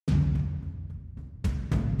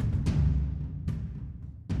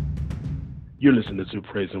You're listening to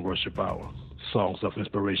Praise and Worship Hour, Songs of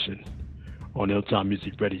Inspiration on Hilltop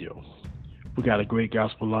Music Radio. We got a great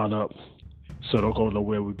gospel lineup, so don't go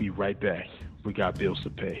nowhere. We'll be right back. We got bills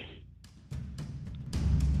to pay.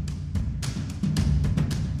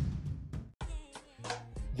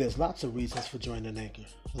 There's lots of reasons for joining Anchor,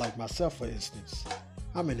 like myself for instance.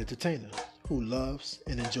 I'm an entertainer who loves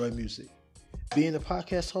and enjoys music. Being a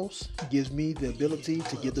podcast host gives me the ability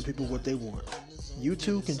to give the people what they want. You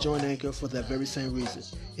too can join Anchor for that very same reason.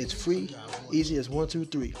 It's free, easy as 1, 2,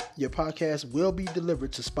 3. Your podcast will be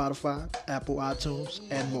delivered to Spotify, Apple iTunes,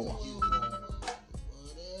 and more.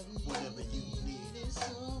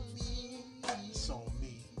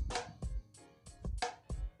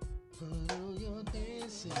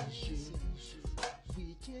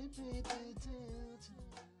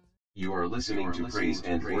 You are listening to Praise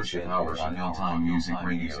and Worship Hour on Hilltop Music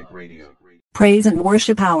Radio. Praise and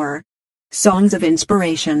Worship Hour. Songs of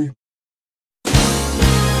Inspiration.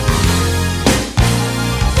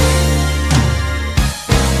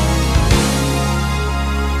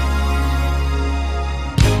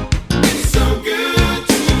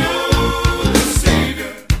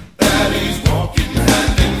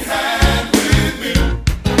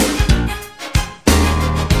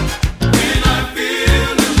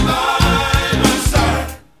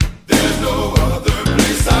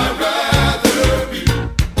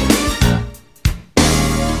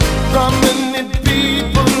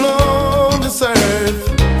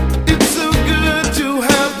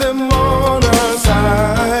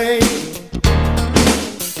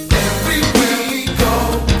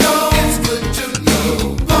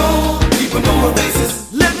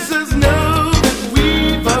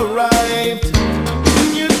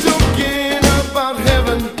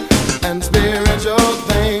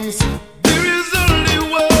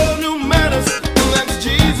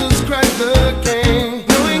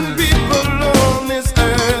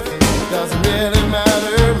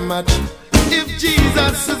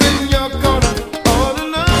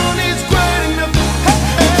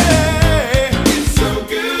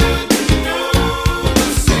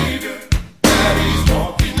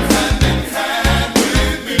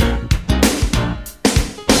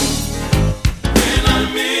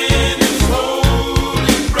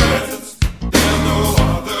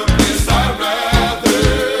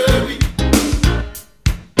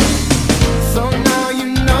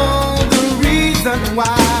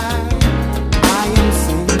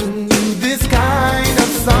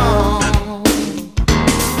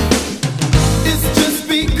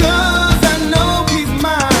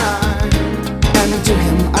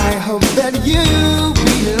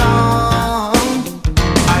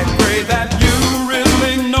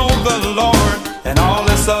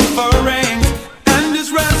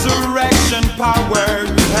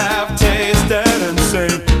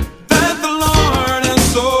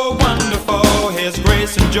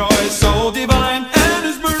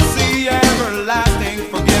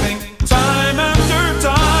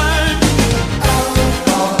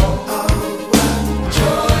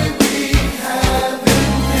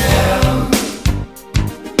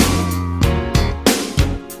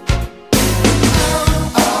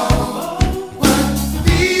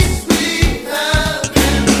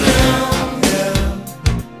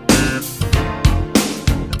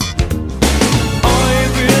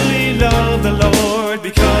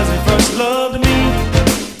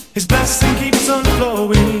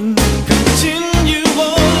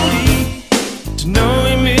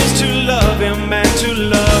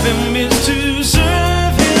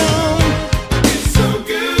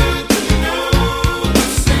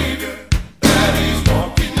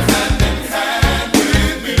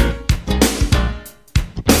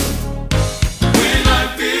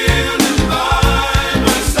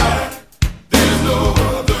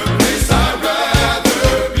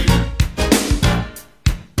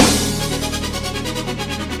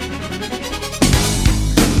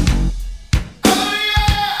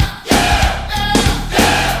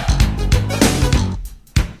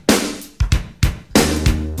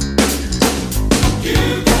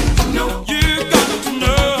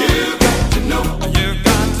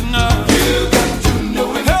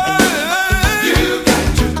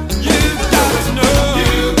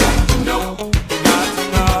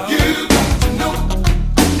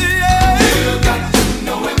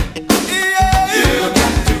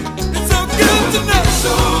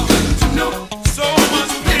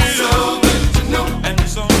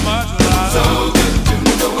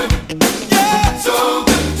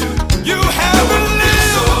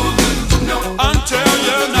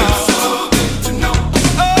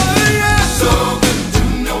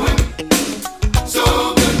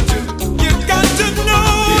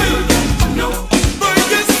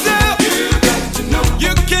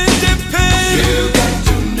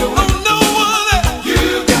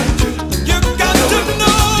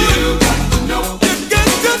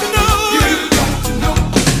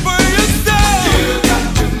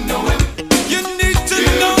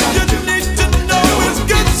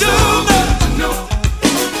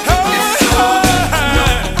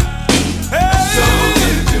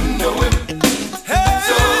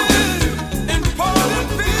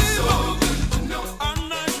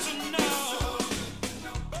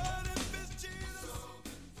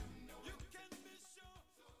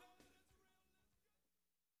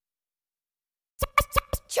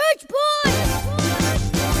 Church boy!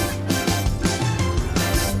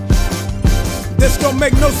 This don't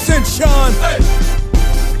make no sense, Sean. I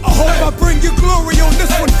hope I bring you glory on this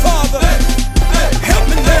one, Father. Help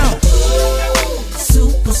me now.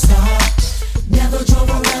 Superstar, never drove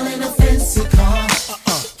around in a fancy car.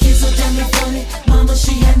 Kids look at me funny. Mama,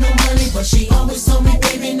 she had no money, but she always told me,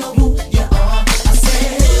 baby, know who you are. I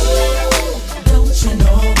said, don't you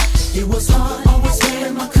know it was hard always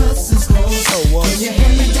wearing my cousin's clothes. Can you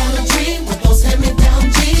hand me down a dream with those hand me down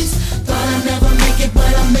jeans? Thought I'd never make it, but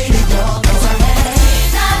I made it, y'all. Cause I had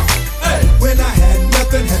Jesus. When I had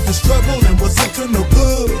nothing, had to struggle and was up to no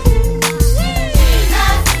good.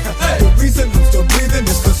 The reason I'm still breathing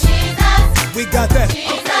is cause we got that.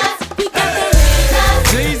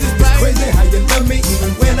 Jesus, it's crazy how you love me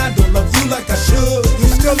even when I don't love you like I should. You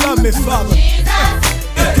still love me, Father.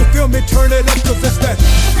 If you feel me, turn it up cause it's that.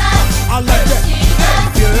 I like that.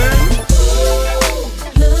 Yeah.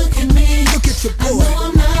 Look at me. Look at your boy. I know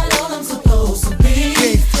I'm not all I'm supposed to be. He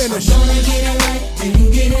ain't finished. I'm gonna get it right,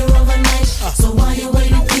 didn't get it overnight. So while you're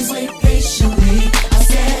waiting, please wait patiently. I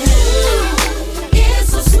said,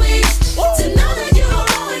 it's so sweet to know that you're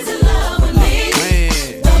always in love with me.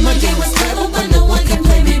 Thought my game was clever, but no one can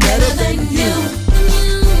play me better than you.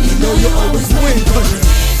 You know you always win, country.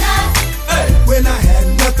 When I had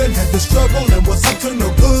nothing, had to struggle and was up to no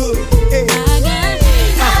good. Hey.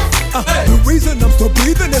 The reason I'm still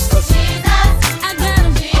breathing is cause I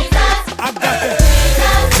got that.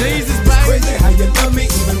 Jesus, it's crazy how you love me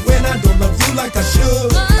even when I don't love you like I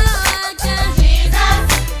should.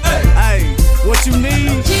 Hey, what you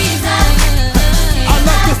need? I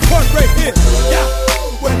like this part right here. Yeah.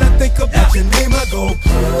 When I think about your name, I go.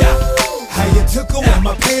 Yeah. How you took away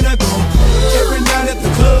my pain, I go. Every night at the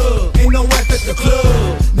club, ain't no wife at the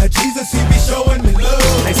club. Now Jesus, he be showing me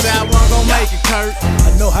love. They say I wasn't gonna make it, Kurt. I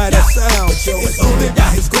know how that sounds. It's only by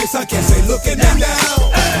his grace I can't say looking him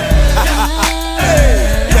down.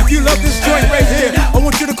 Hey, if you love this joint right here, I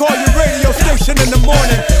want you to call your radio station in the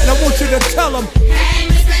morning, and I want you to tell them, Hey,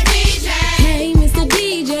 Mr. DJ. Hey, Mr.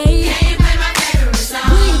 DJ. Can you play my favorite song?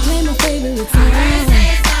 Will you play my favorite song? I heard say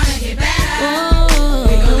it's gonna get better. Oh.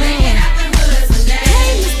 We gon' make it out the hood someday.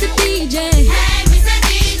 Hey, Mr. DJ. Hey, Mr.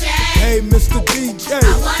 DJ. hey, Mr. DJ.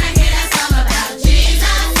 I wanna hear that song about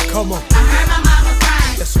Jesus. Come on. I heard my mama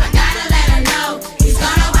crying. That's right. I gotta let her know he's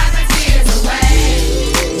gonna wipe her tears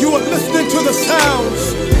away. You are listening to the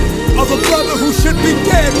sounds of a brother who should be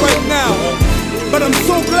dead right now. But I'm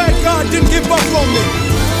so glad God didn't give up on me.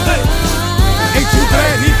 Hey. Ain't you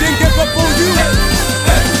glad he didn't give up on you?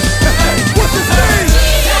 What's his name?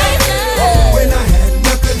 When I had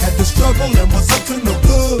nothing, had to struggle and was up to no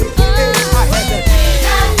good. I had that.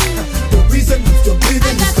 The reason I'm still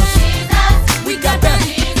breathing is cause we got that.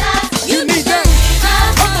 You need that.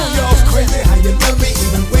 Come on, y'all. It's crazy how you love me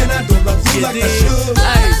even when I don't love you like I should.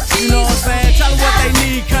 Hey, you know what I'm saying? Tell them what they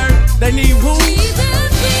need, Kurt. They need who?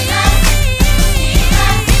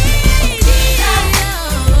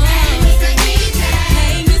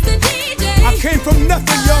 I came from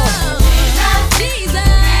nothing, y'all.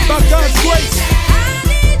 By God's grace.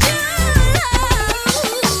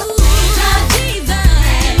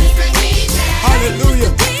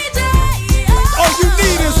 Hallelujah. All you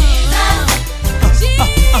need is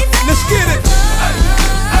let's get it.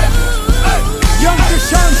 Young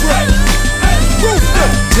Deshandra, Rooster,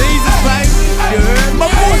 Jesus, baby. You heard my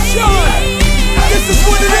boy Sean. This is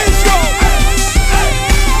what it is, y'all.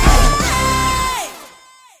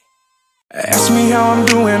 Ask me how I'm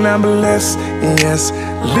doing, I'm blessed, yes.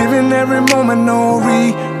 Living every moment, no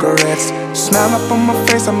regrets. Smile up on my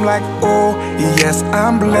face, I'm like, oh, yes,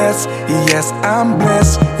 I'm blessed, yes, I'm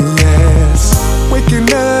blessed, yes. Waking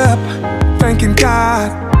up, thanking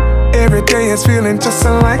God. Every day is feeling just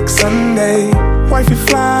like Sunday. Wifey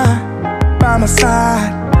fly, by my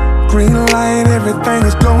side. Green light, everything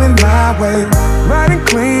is going my way. Riding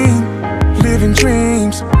clean, living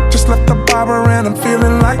dreams. Just left the barber and I'm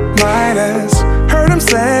feeling like Midas. Heard him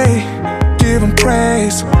say, give him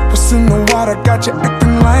praise. What's in the water got you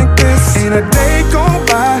acting like this? Ain't a day go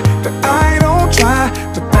by that I don't try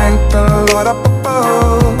to thank the Lord up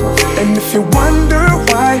above. And if you wonder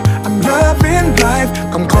why I'm loving life,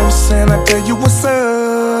 come close and I'll tell you what's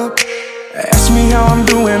up. Ask me how I'm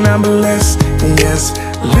doing, I'm blessed, yes.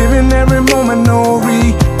 Living every moment, no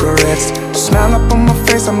regrets. Smile up on my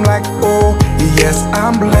face, I'm like, oh, yes,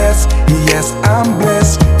 I'm blessed, yes, I'm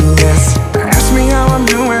blessed, yes. Ask me how I'm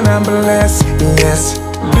doing, I'm blessed, yes.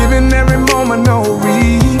 Living every moment, no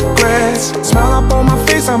regrets. Smile up on my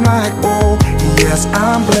face, I'm like, oh, yes,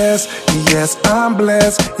 I'm blessed, yes, I'm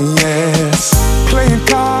blessed, yes. Playing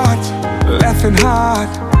cards, laughing hard.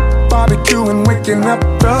 barbecue and waking up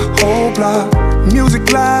the whole block. Music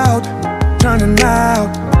loud, turning out.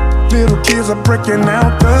 Little kids are breaking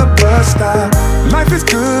out the bus stop. Life is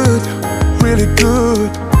good, really good.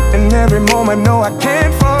 And every moment, no, I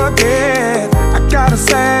can't forget. I gotta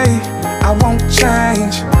say, I won't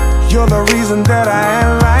change. You're the reason that I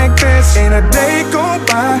am like this. Ain't a day go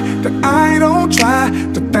by that I don't try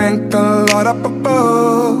to thank the Lord up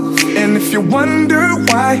above. And if you wonder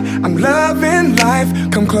why I'm loving life,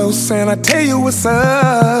 come close and I'll tell you what's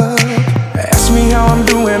up. Ask me how I'm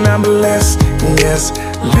doing, I'm blessed, yes.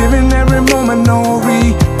 Living every moment, no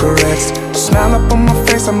regrets. Smile up on my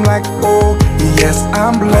face, I'm like, oh, yes,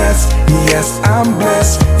 I'm blessed, yes, I'm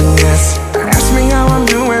blessed, yes. Ask me how I'm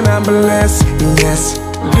doing, I'm blessed, yes.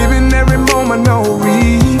 Living every moment, no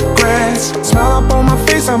regrets. Smile up on my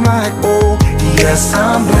face, I'm like, oh, yes,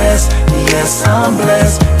 I'm blessed, yes, I'm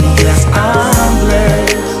blessed, yes, I'm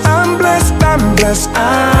blessed. I'm blessed, I'm blessed,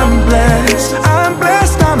 I'm blessed. I'm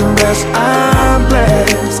blessed, I'm blessed, I'm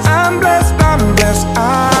blessed. I'm blessed, I'm blessed,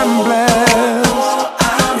 I'm blessed.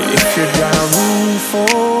 If you got a roof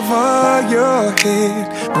over your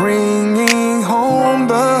head, bringing home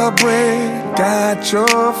the bread, got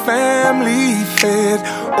your family fed,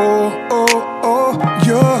 oh, oh, oh,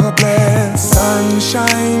 you're blessed.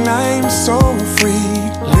 Sunshine, I'm so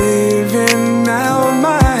free, living out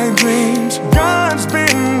my dreams. God's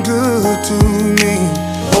been good to me,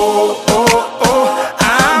 oh, oh, oh,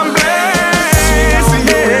 I'm blessed,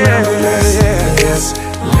 yeah, yes.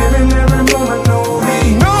 Living every moment, no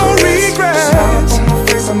regrets. Smile on my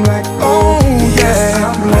face, I'm like, oh,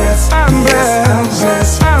 yeah, I'm blessed, I'm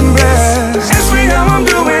blessed, I'm blessed. Ask me how I'm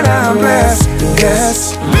doing, I'm blessed,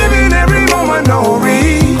 yes. Living every moment, no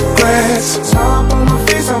regrets. Smile on my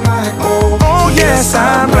face, I'm like, oh, oh, yes,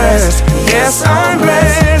 I'm blessed, yes, I'm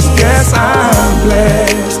blessed, yes, I'm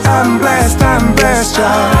blessed. I'm blessed, I'm blessed,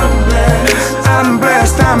 I'm blessed. I'm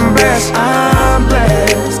blessed, I'm blessed, I'm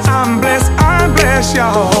blessed. I'm blessed, I'm blessed,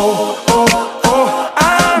 y'all. Oh, oh, oh,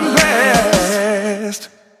 I'm blessed.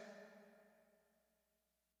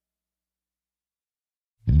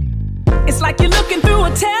 It's like you're looking through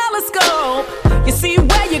a telescope. You see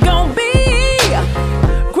where you're gonna be.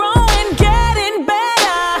 Growing, getting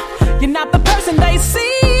better. You're not the person they see.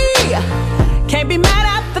 Can't be mad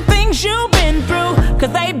at the things you've been through,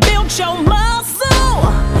 'cause they built your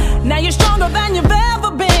muscle.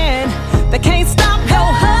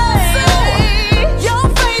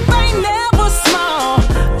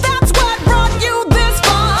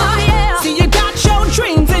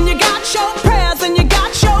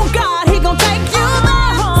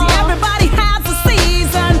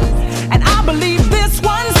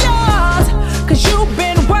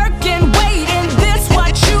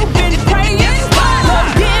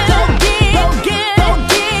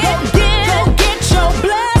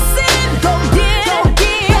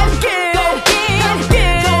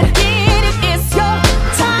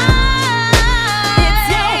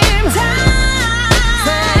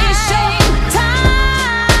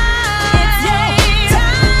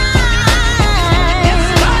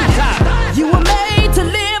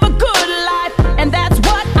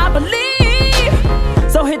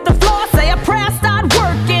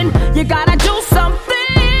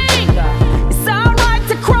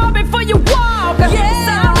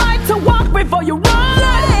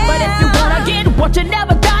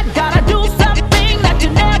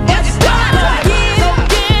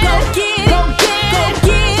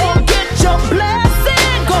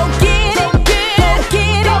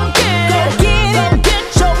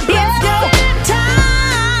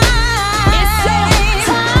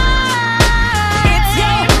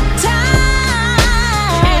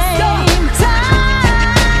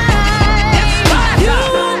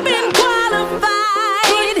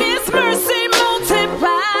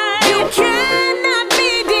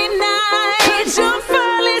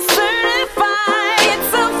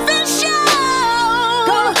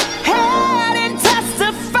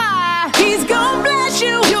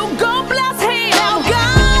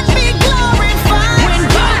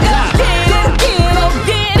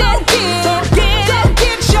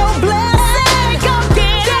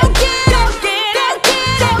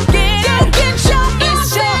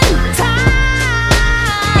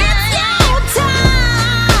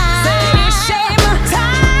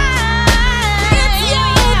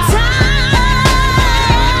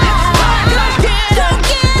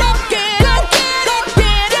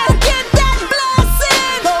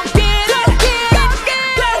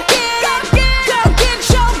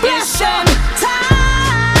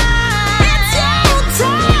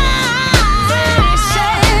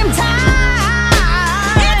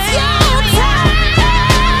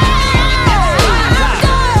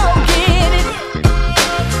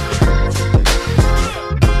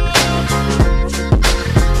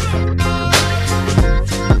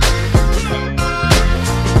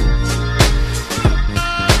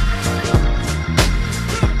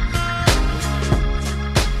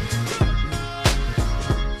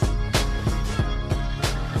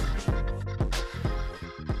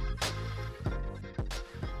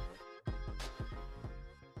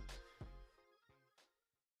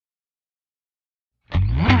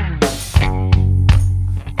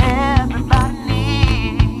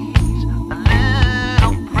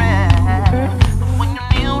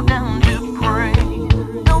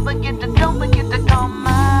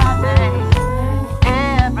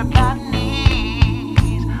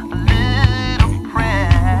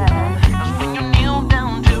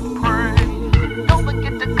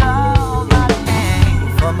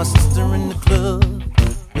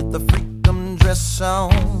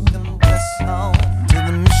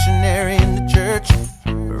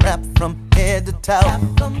 toe.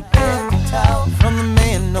 From the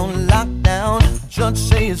man on lockdown, judge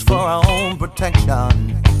say it's for our own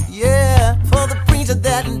protection. Yeah, for the preacher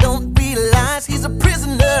that don't realize he's a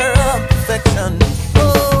prisoner of perfection.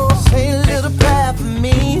 Oh, say a little prayer for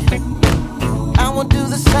me, I will do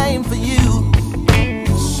the same for you.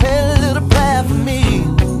 Say a little prayer for me,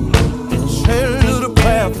 say a little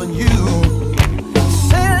prayer for you.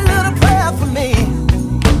 Say a little prayer for me,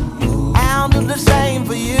 I'll do the same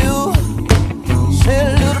for you. Say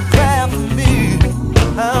a little prayer for me,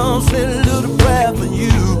 I'll say a little prayer for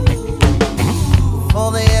you.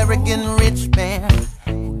 For the arrogant rich man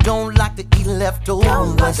who don't like to eat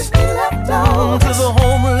leftovers. To the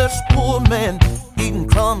homeless poor man eating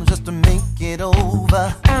crumbs just to make it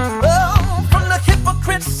over. Oh, from the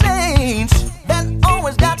hypocrite saints that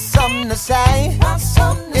always got something to say.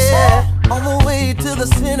 Yeah, on the way to the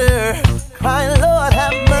sinner, crying, Lord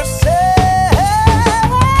have mercy.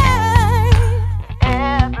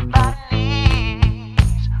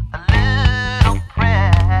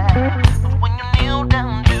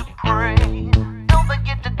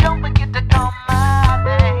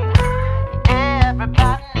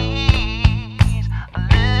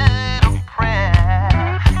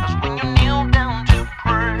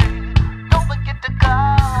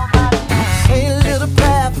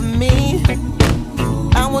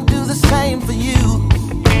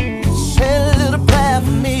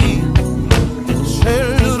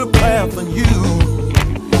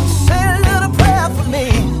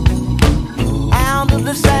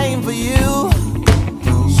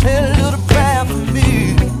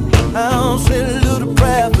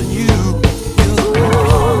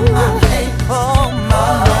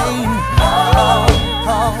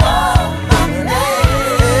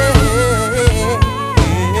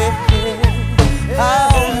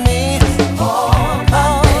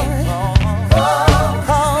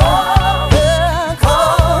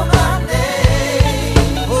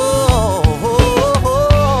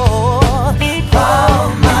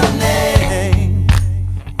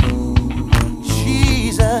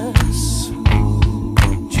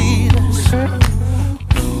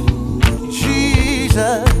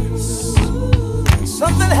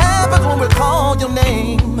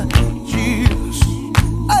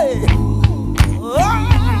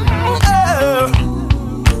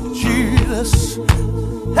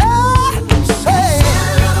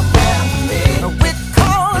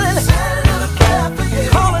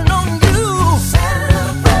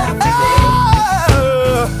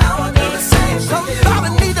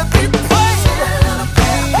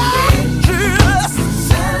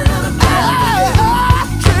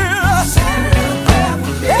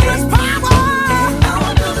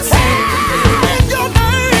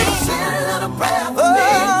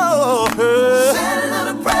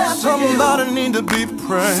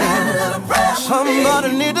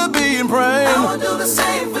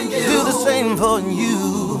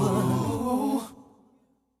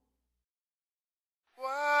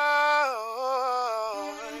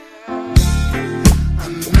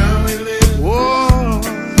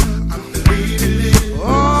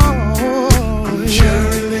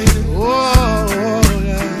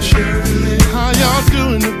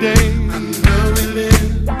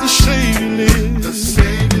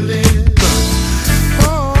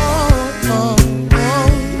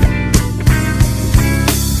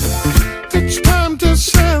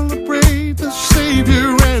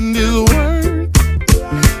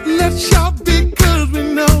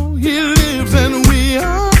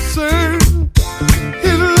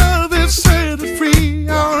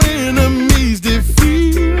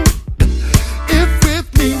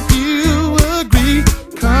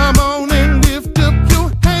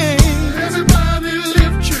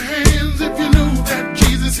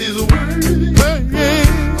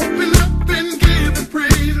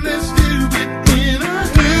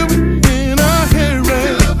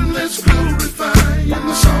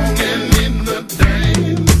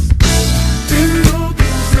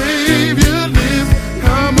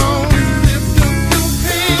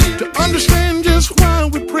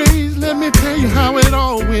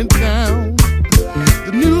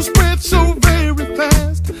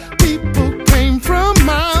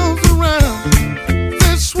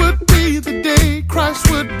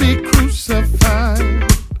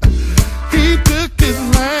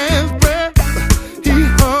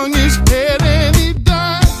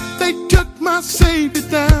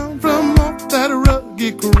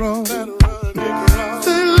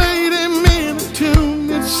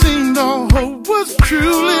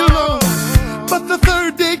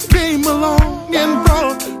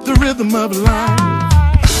 rhythm of life.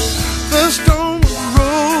 The stone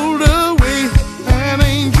rolled away, an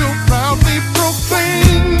angel proudly proclaimed.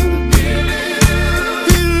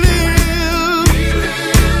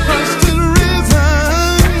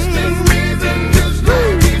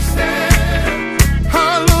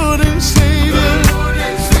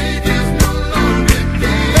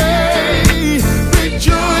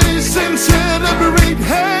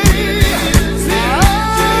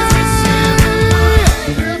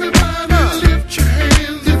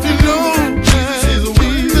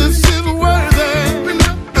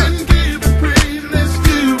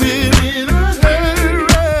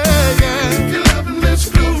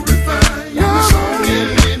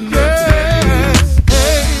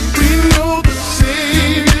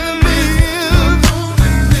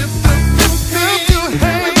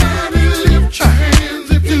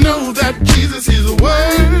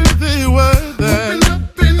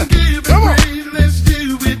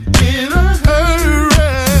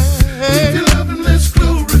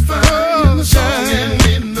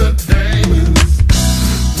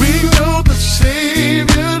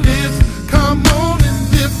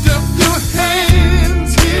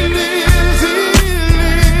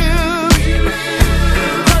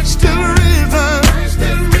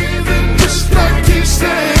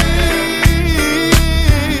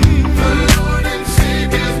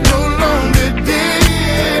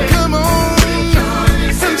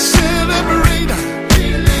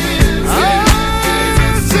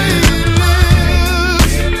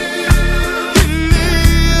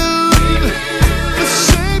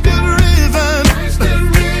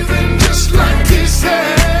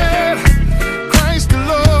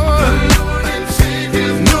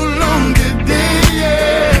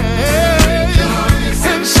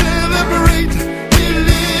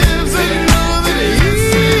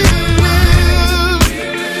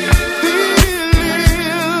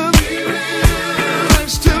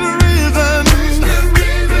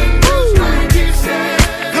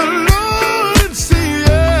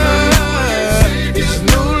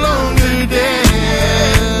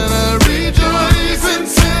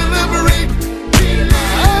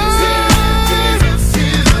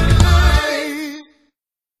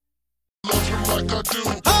 like I do.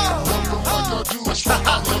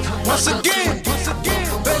 Once again,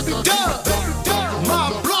 baby dub, my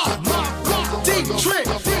block, deep trick,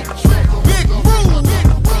 big room,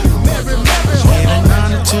 Mary. Giving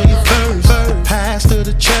honor to your first pastor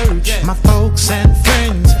to church, my folks and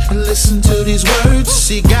friends. Listen to these words.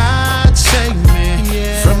 See, God saved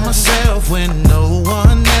me from myself when no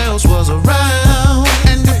one else was around,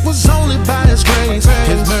 and it was only by His grace,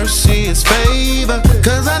 His mercy, His favor.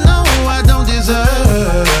 'Cause I know I don't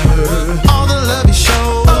deserve all the love He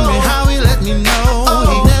showed me, how He let me know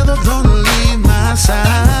He never gonna leave my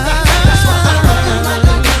side.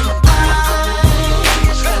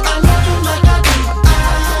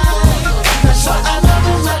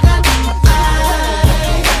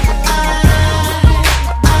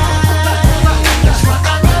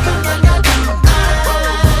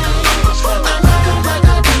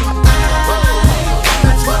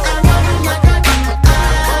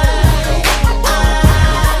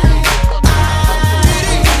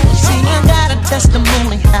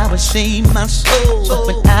 Testimony how it saved my soul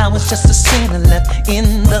when I was just a sinner left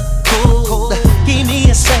in the cold. Gave me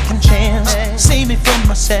a second chance, saved me from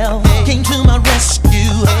myself, came to my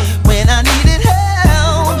rescue when I needed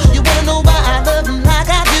help. You wanna know why I love Him like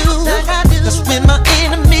I do? 'Cause when my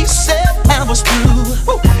enemy said I was through,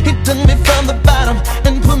 He took me from the bottom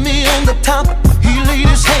and put me on the top. He laid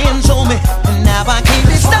His hands on me, and now I can't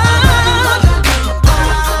be stopped.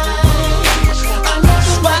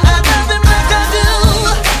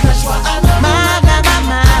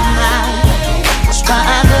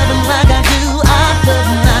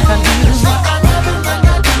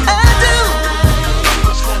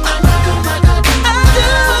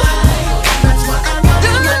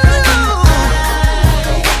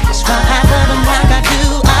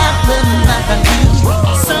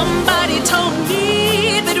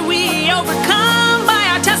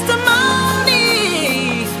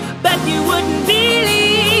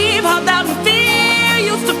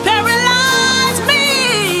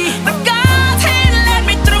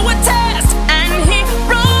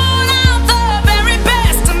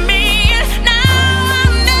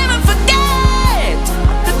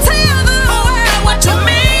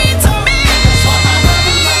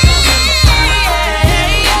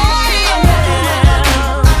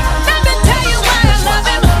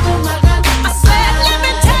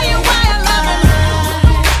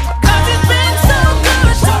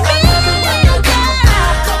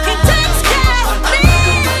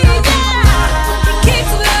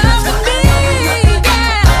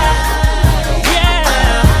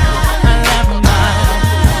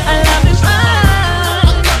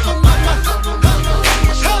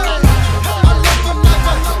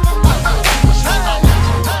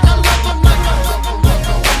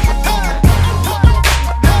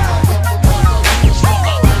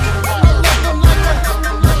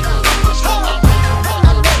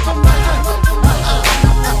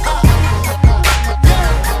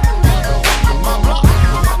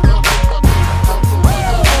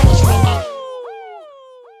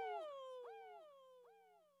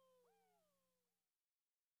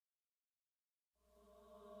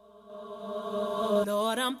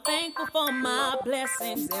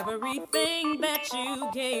 Everything that you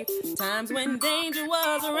gave, times when danger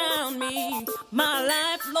was around me, my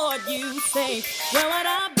life, Lord, you saved. Where would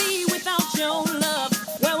I be without your love?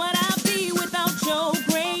 Where would I be without your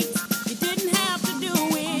grace? You didn't have to do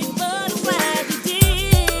it, but I'm glad you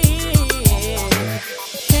did.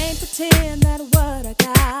 Can't pretend that what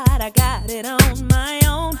I got it on my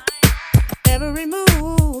own. Every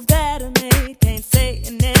move that I made, can't say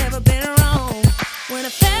it never been wrong. When I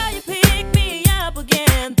fell, you picked me up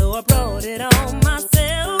again, though I brought it on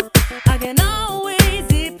myself. I can always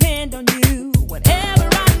depend on you whenever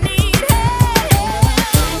I need help.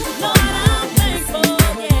 Lord, I'm thankful.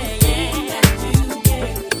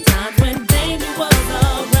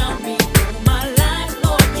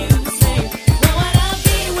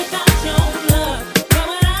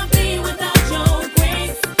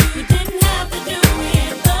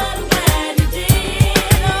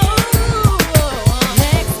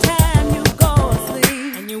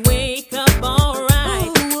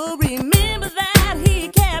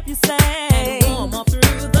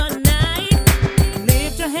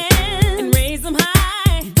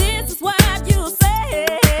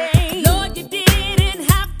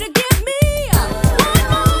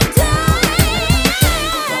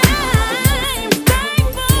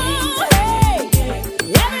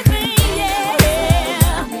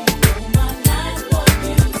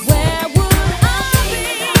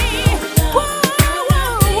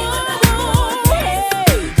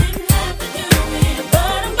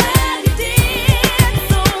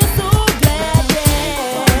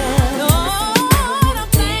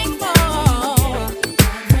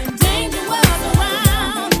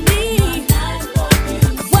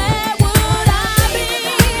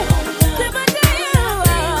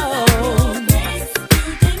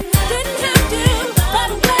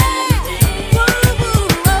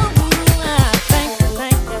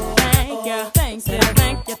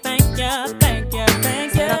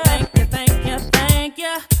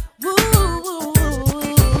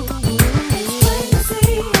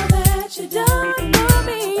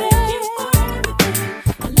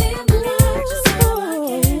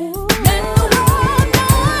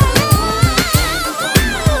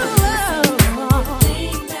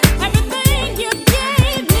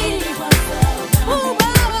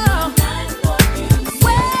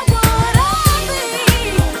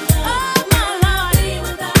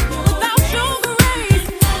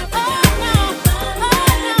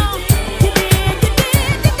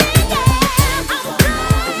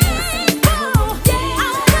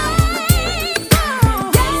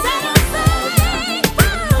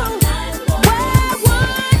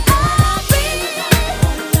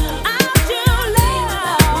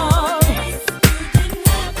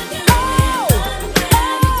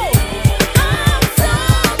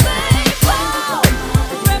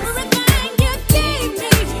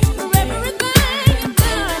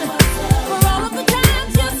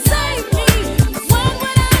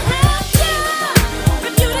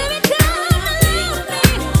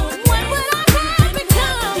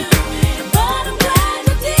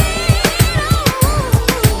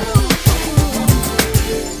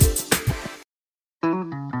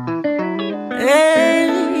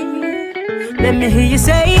 yeah. Let me hear you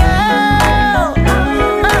say, oh,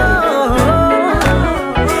 oh, oh.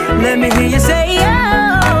 Let me hear you say,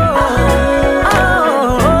 oh,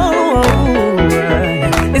 oh, oh.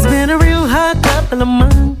 It's been a real hard couple of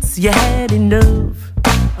months, you had enough.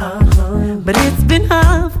 But it's been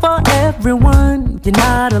hard for everyone, you're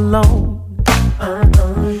not alone.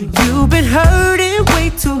 You've been hurting way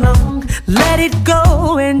too long. Let it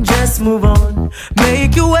go and just move on.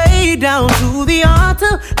 Make your way down to the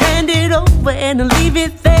altar, hand it over and leave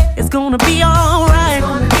it there. It's gonna be alright.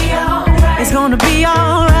 It's gonna be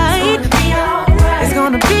alright. It's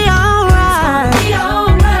gonna be alright.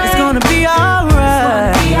 It's gonna be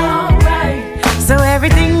alright. So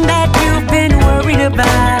everything that you've been worried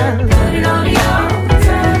about,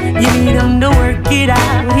 you need him to work it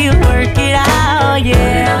out. He'll work it out,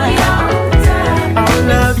 yeah. All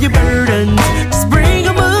of your burdens, just bring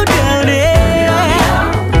them all down,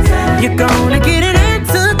 yeah. You're gonna get an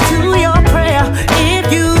answer to your prayer if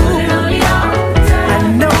you. I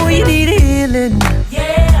know you need healing,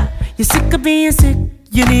 yeah. You're sick of being sick,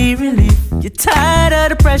 you need relief. You're tired of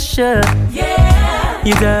the pressure, yeah.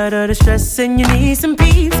 You're tired of the stress and you need some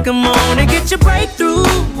peace. Come on and get your breakthrough.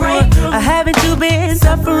 Haven't you been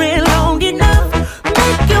suffering long enough?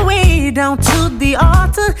 Make your way down to the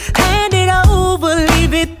altar, hand it over,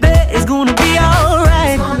 leave it there. It's gonna be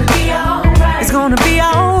alright. It's gonna be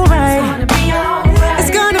alright.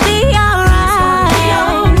 It's gonna be alright.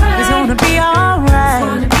 It's gonna be alright.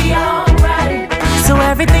 So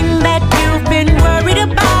everything that you've been worried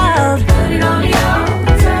about,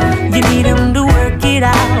 you need him to work it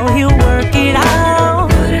out. He'll work it out.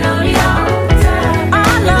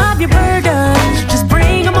 All of your burdens, just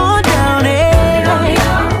bring them all down, yeah.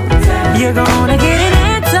 You're gonna get an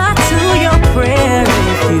answer to your prayer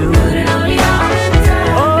if you.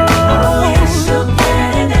 Oh,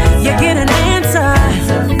 you get an answer.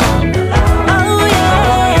 Oh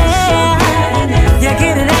yeah, you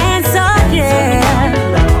get an answer, yeah.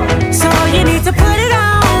 So you need to put it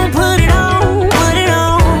on, put it on, put it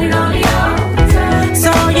on.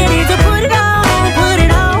 So you need to put it on, put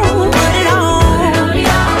it on, put it on.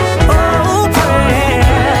 Oh,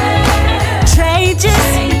 prayer changes.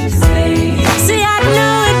 See, I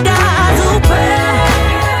know it does. Oh, prayer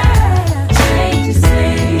changes me.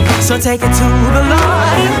 So take it to the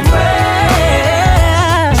Lord in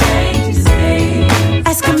prayer. Changes me.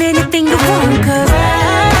 Ask him anything you want, 'cause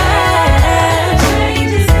prayer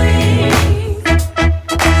changes me.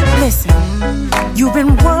 Listen, you've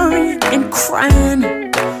been worrying and crying,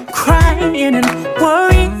 crying and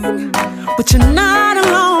worrying, but you're not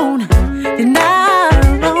alone. You're not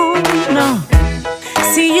alone, no.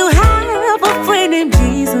 See, you have a friend in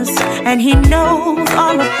Jesus, and he knows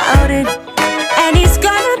all about it. And he's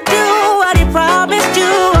gonna do what he promised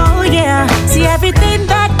you, oh yeah. See, everything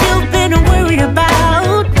that you've been worried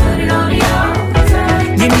about,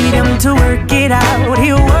 you need him to work it out.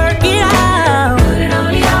 He'll work it out.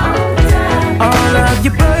 All of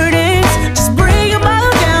your burdens, just bring them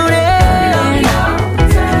all down, yeah.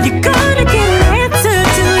 You're gonna get an answer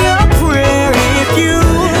to your prayer if you.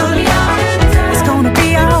 It's gonna be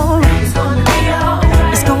alright. It's gonna be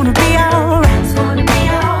alright. It's gonna be alright. It's gonna be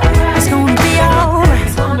alright. It's gonna be alright.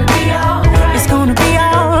 It's gonna be alright. It's gonna be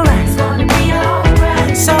alright. It's gonna be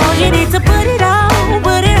alright. So you need to put it on,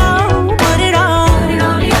 put it on, put it on.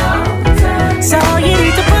 So you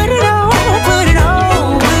need to put it on, put it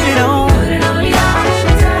on, put it on.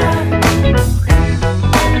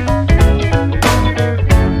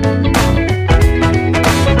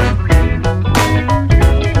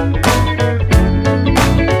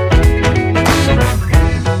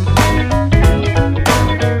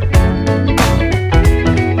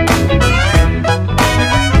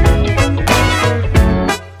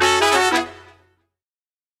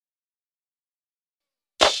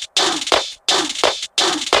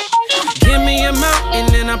 Give me a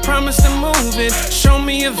mountain and I promise to move it. Show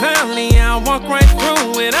me a valley, I'll walk right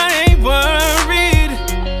through it. I ain't worried,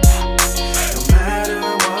 no matter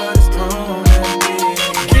what is thrown at me.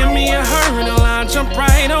 Give me a hurdle, I'll jump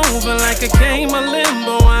right over. Like a game of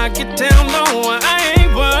limbo, I get down low. I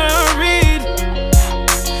ain't worried,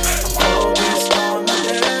 focused on my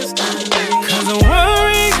destiny. 'Cause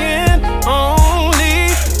worrying only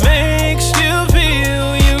makes you feel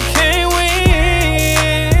you can't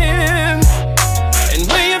win. And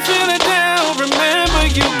when you feel it down, remember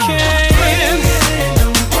you can.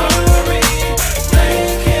 Don't worry,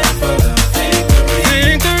 thank Him for the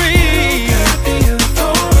victory. Got the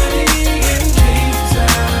authority in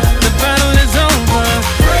Jesus. The battle is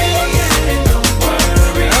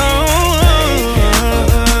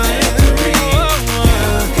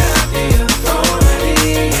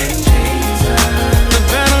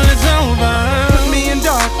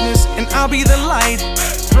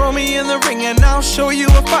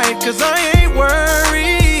 'cause I ain't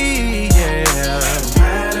worried, yeah. No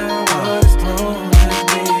matter what is thrown at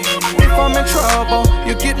me. If I'm in trouble,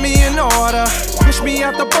 you get me in order. Push me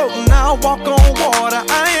out the boat and I'll walk on water.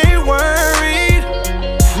 I ain't worried,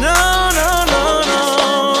 no, no, no, no.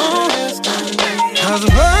 'Cause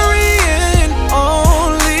worrying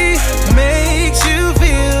only makes you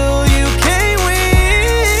feel you can't win.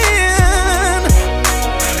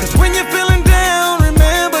 'Cause when you're feeling down,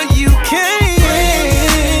 remember you can't.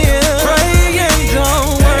 Pray and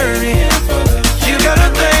don't worry. You gotta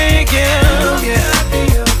thank Him. Yeah.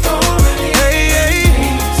 Hey, hey.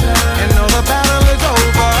 And know the battle is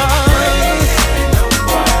over.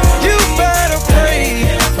 You better pray.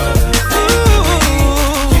 Ooh.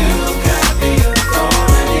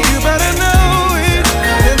 You better know it.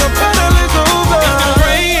 And the battle is over. If you're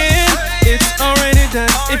praying, it's already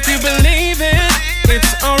done. If you believe it,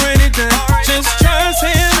 it's already done. Just trust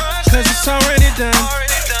Him, 'cause it's already done.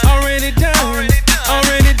 Already done.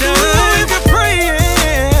 Already done. Ooh, if you're praying,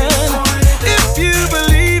 if you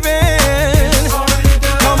believe it,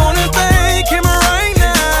 come on and thank Him right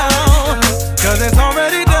now, 'cause it's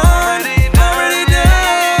already done. Already done.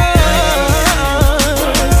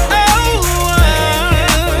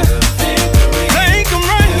 Thank Him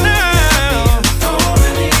right now.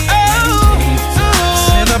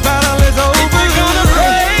 And the battle is over. If you're gonna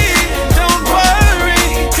pray, don't worry,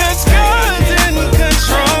 'cause God's in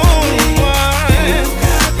control.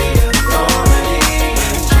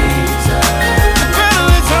 The battle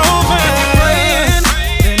is over. Praying,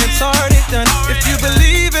 then it's already done. If you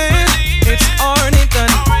believe it, it's already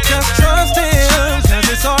done. Just trust Him, 'cause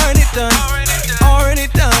it's already done. Already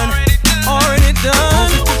done. Already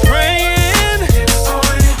done. If you're praying,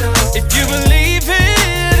 if you believe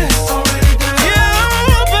it, you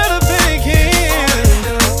better thank Him,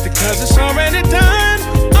 because it's already done.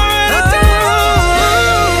 Already done.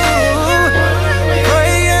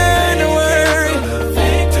 Pray and worry.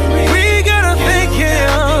 We gotta thank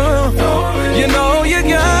Him. You know you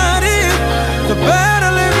got it. The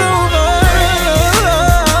battle is over.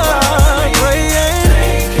 Pray and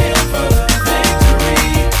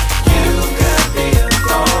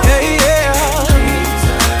yeah, yeah.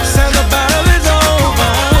 Say the battle is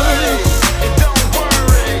over.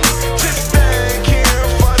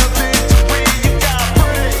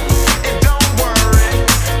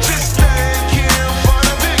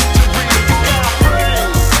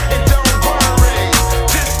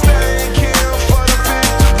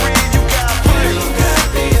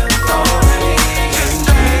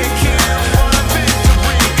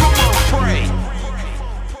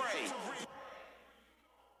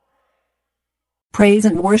 Praise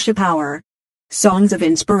and Worship Hour. Songs of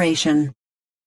Inspiration.